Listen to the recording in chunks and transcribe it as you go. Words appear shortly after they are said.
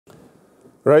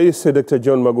Rais Dr.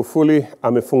 John Magufuli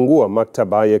amefungua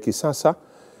maktaba ya kisasa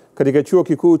katika Chuo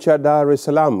Kikuu cha Dar es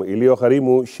Salaam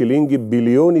iliyogharimu shilingi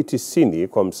bilioni 90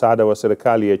 kwa msaada wa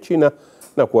serikali ya China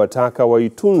na kuwataka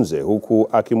waitunze, huku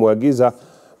akimwagiza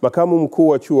makamu mkuu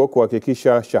wa chuo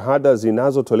kuhakikisha shahada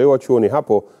zinazotolewa chuoni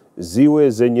hapo ziwe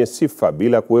zenye sifa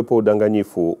bila kuwepo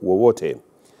udanganyifu wowote.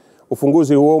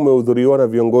 Ufunguzi huo umehudhuriwa na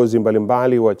viongozi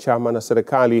mbalimbali wa chama na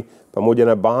serikali pamoja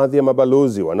na baadhi ya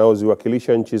mabalozi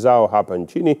wanaoziwakilisha nchi zao hapa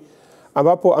nchini,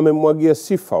 ambapo amemwagia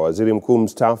sifa waziri mkuu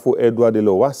mstaafu Edward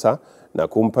Lowassa na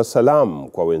kumpa salamu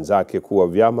kwa wenzake kuwa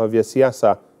vyama vya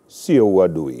siasa sio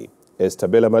uadui.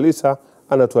 Estabela Malisa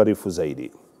anatuarifu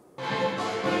zaidi.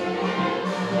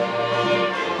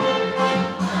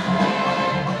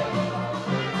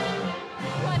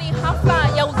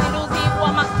 Hafla ya uzinduzi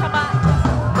wa maktaba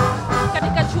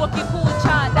katika Chuo Kikuu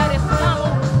cha Dar es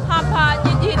Salaam hapa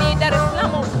jijini Dar es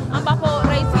Salaam, ambapo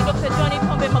Rais Dr. John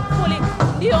Magufuli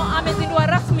ndio amezindua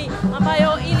rasmi,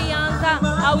 ambayo ilianza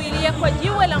au iliwekwa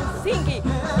jiwe la msingi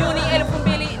Juni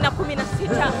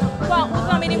 2016 kwa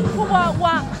udhamini mkubwa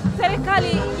wa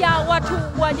serikali ya watu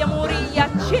wa Jamhuri ya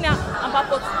China,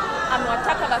 ambapo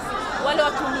amewataka basi wale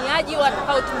watumiaji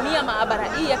watakaotumia maabara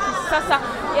hii ya kisasa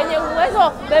yenye uwezo wa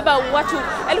kubeba watu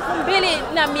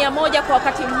 2100 kwa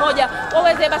wakati mmoja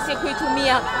waweze basi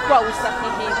kuitumia kwa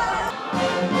usahihi.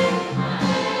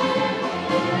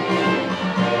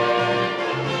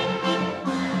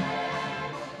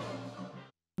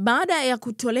 Baada ya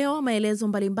kutolewa maelezo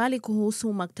mbalimbali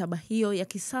kuhusu maktaba hiyo ya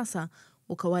kisasa,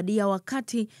 ukawadia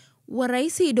wakati wa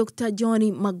Rais Dr.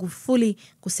 John Magufuli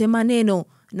kusema neno,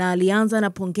 na alianza na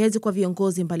pongezi kwa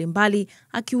viongozi mbalimbali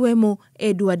akiwemo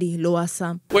Edward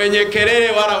Lowassa. Kwenye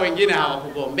kelele wala wengine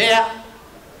hawakugombea,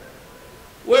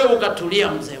 wewe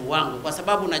ukatulia mzee wangu, kwa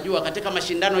sababu najua katika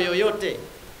mashindano yoyote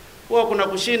huwa kuna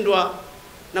kushindwa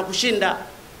na kushinda.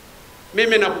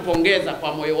 Mimi nakupongeza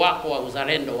kwa moyo wako wa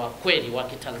uzalendo wa kweli wa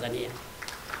Kitanzania.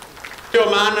 Ndio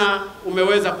maana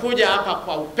umeweza kuja hapa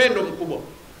kwa upendo mkubwa,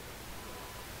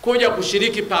 kuja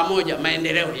kushiriki pamoja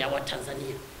maendeleo ya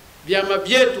Watanzania. Vyama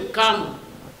vyetu kamwe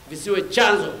visiwe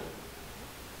chanzo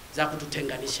za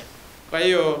kututenganisha. Kwa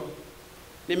hiyo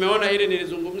nimeona hili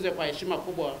nilizungumze kwa heshima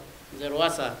kubwa, mzee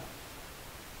Lowassa,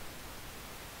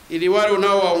 ili wale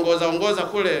unaowaongoza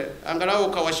kule angalau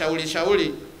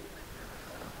ukawashauri,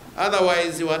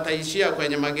 otherwise wataishia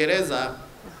kwenye magereza.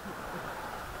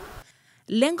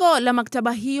 Lengo la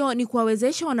maktaba hiyo ni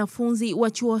kuwawezesha wanafunzi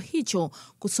wa chuo hicho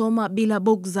kusoma bila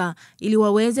bugdha ili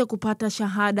waweze kupata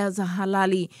shahada za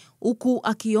halali, huku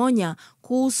akionya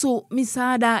kuhusu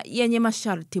misaada yenye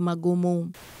masharti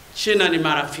magumu. China ni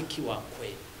marafiki wa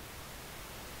kweli.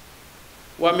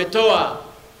 Wametoa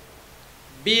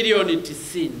bilioni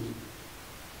 90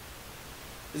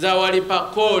 za walipa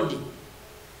kodi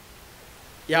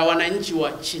ya wananchi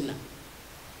wa China,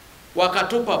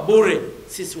 wakatupa bure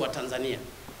sisi wa Tanzania.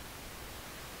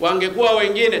 Wangekuwa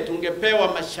wengine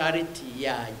tungepewa masharti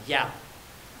ya ajabu.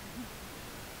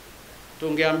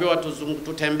 Tungeambiwa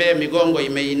tutembee migongo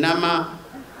imeinama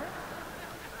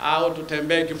au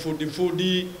tutembee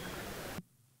kifudifudi.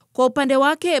 Kwa upande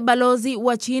wake, balozi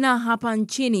wa China hapa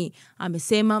nchini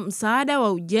amesema msaada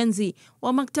wa ujenzi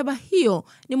wa maktaba hiyo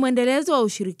ni mwendelezo wa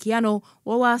ushirikiano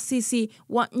wa waasisi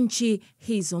wa nchi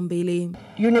hizo mbili.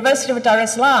 University of Dar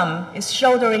es Salaam is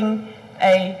shouldering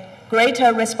a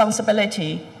greater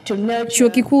responsibility to nurture. Chuo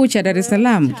Kikuu cha Dar es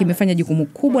Salaam kimefanya jukumu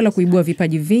kubwa la kuibua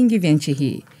vipaji vingi vya nchi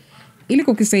hii. Ili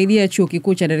kukisaidia Chuo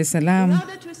Kikuu cha Dar es Salaam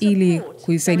ili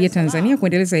kuisaidia Tanzania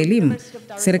kuendeleza elimu,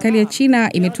 serikali ya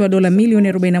China imetoa dola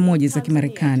milioni 41 za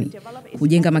Kimarekani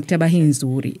kujenga maktaba hii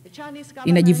nzuri.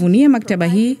 Inajivunia maktaba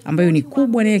hii ambayo ni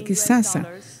kubwa na ya kisasa,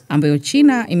 ambayo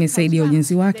China imesaidia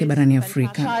ujenzi wake barani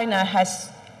Afrika. China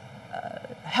has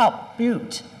helped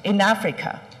build in Africa.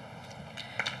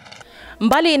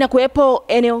 Mbali na kuwepo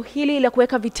eneo hili la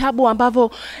kuweka vitabu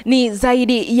ambavyo ni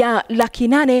zaidi ya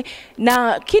 800,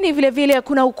 na kini vile vile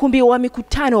kuna ukumbi wa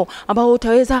mikutano ambao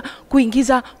utaweza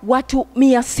kuingiza watu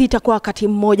 600 kwa wakati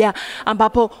mmoja,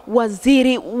 ambapo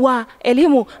waziri wa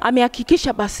elimu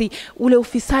amehakikisha basi ule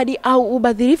ufisadi au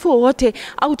ubadhirifu wowote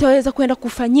au utaweza kwenda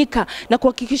kufanyika na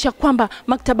kuhakikisha kwamba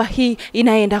maktaba hii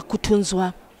inaenda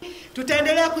kutunzwa.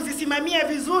 Tutaendelea kuzisimamia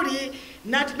vizuri,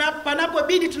 na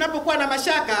panapobidi, tunapokuwa na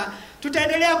mashaka,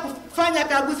 tutaendelea kufanya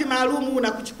kaguzi maalumu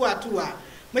na kuchukua hatua.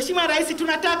 Mheshimiwa Rais,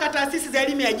 tunataka taasisi za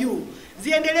elimu ya juu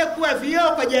ziendelee kuwa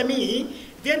vioo kwa jamii,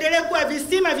 viendelee kuwa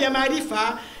visima vya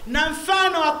maarifa na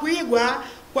mfano wa kuigwa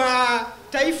kwa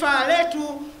taifa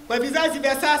letu, kwa vizazi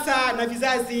vya sasa na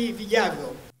vizazi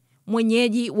vijavyo.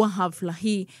 Mwenyeji wa hafla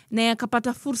hii naye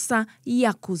akapata fursa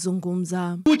ya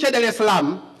kuzungumza. Chuo cha Dar es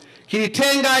Salaam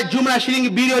kilitenga jumla ya shilingi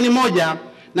bilioni 1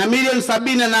 na milioni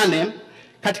 78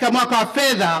 katika mwaka wa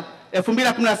fedha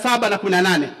 2017 na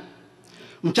 18.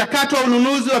 Mchakato wa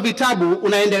ununuzi wa vitabu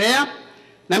unaendelea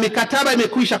na mikataba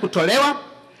imekwisha kutolewa,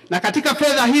 na katika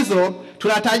fedha hizo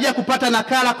tunatarajia kupata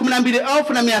nakala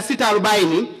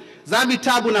 12,640 za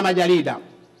vitabu na majarida.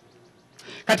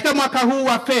 Katika mwaka huu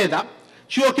wa fedha,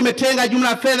 chuo kimetenga jumla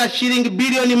ya fedha shilingi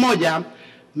bilioni 1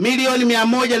 milioni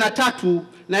 103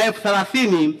 na elfu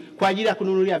 30 kwa ajili ya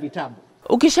kununulia vitabu.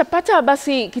 Ukishapata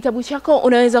basi kitabu chako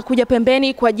unaweza kuja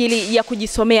pembeni kwa ajili ya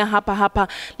kujisomea hapa,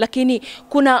 lakini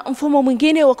kuna mfumo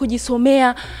mwingine wa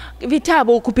kujisomea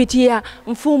vitabu kupitia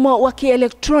mfumo wa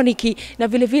kielektroniki, na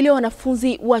vile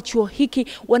wanafunzi wa chuo hiki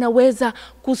wanaweza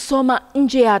kusoma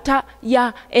nje hata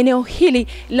ya eneo hili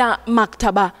la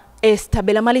maktaba.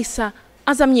 Estabela Malisa,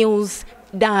 Azam News,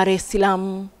 Dar es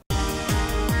Salaam.